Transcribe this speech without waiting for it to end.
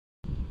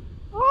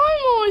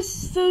for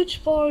search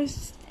for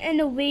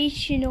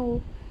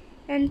innovational,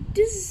 and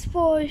this is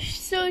for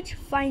search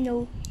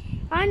final.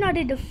 I'm not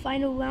in the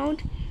final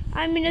round.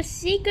 I'm in a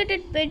secret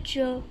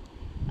adventure.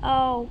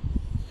 Oh,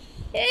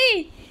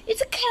 hey,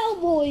 it's a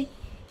cowboy.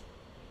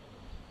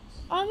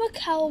 I'm a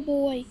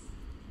cowboy.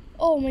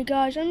 Oh my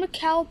gosh, I'm a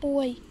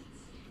cowboy.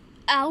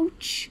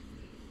 Ouch.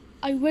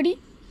 Are you ready?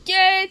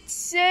 Get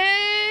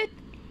set,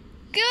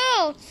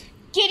 go!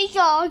 Kitty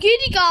car,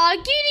 kitty car,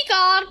 kitty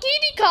car,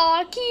 kitty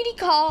car, kitty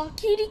car,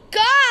 kitty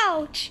car.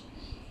 Ouch!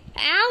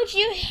 Ouch,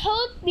 you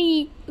hurt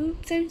me.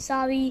 Oops, I'm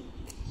sorry.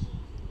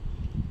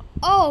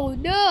 Oh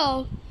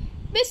no!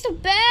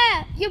 Mr.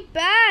 Bear, you're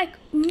back.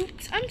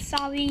 Oops, I'm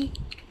sorry.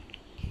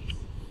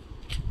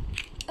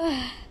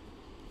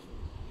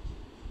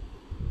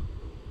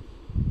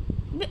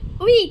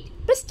 Wait,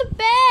 Mr.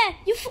 Bear,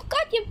 you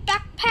forgot your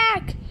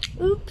backpack.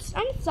 Oops,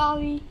 I'm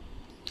sorry.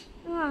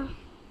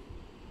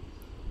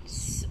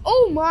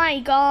 Oh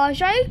my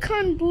gosh, I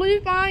can't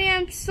believe I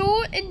am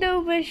so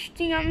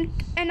interesting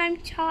and I'm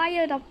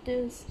tired of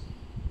this.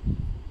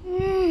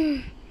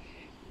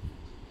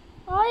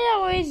 I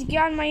always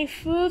got my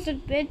first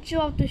adventure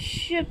of the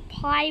ship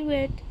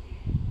pirate.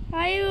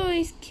 I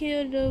always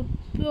killed a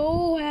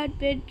bow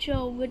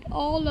adventure with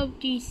all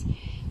of these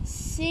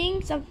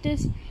things of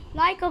this,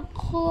 like a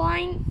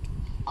kind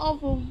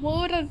of a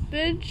world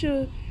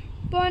adventure.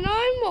 But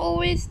I'm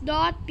always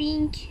not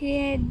being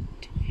killed.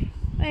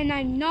 And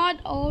I'm not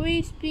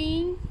always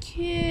being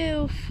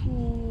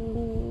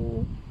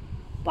careful.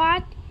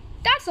 But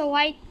that's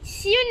alright.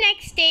 See you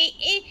next day.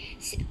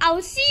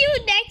 I'll see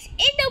you next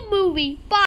in the movie. Bye.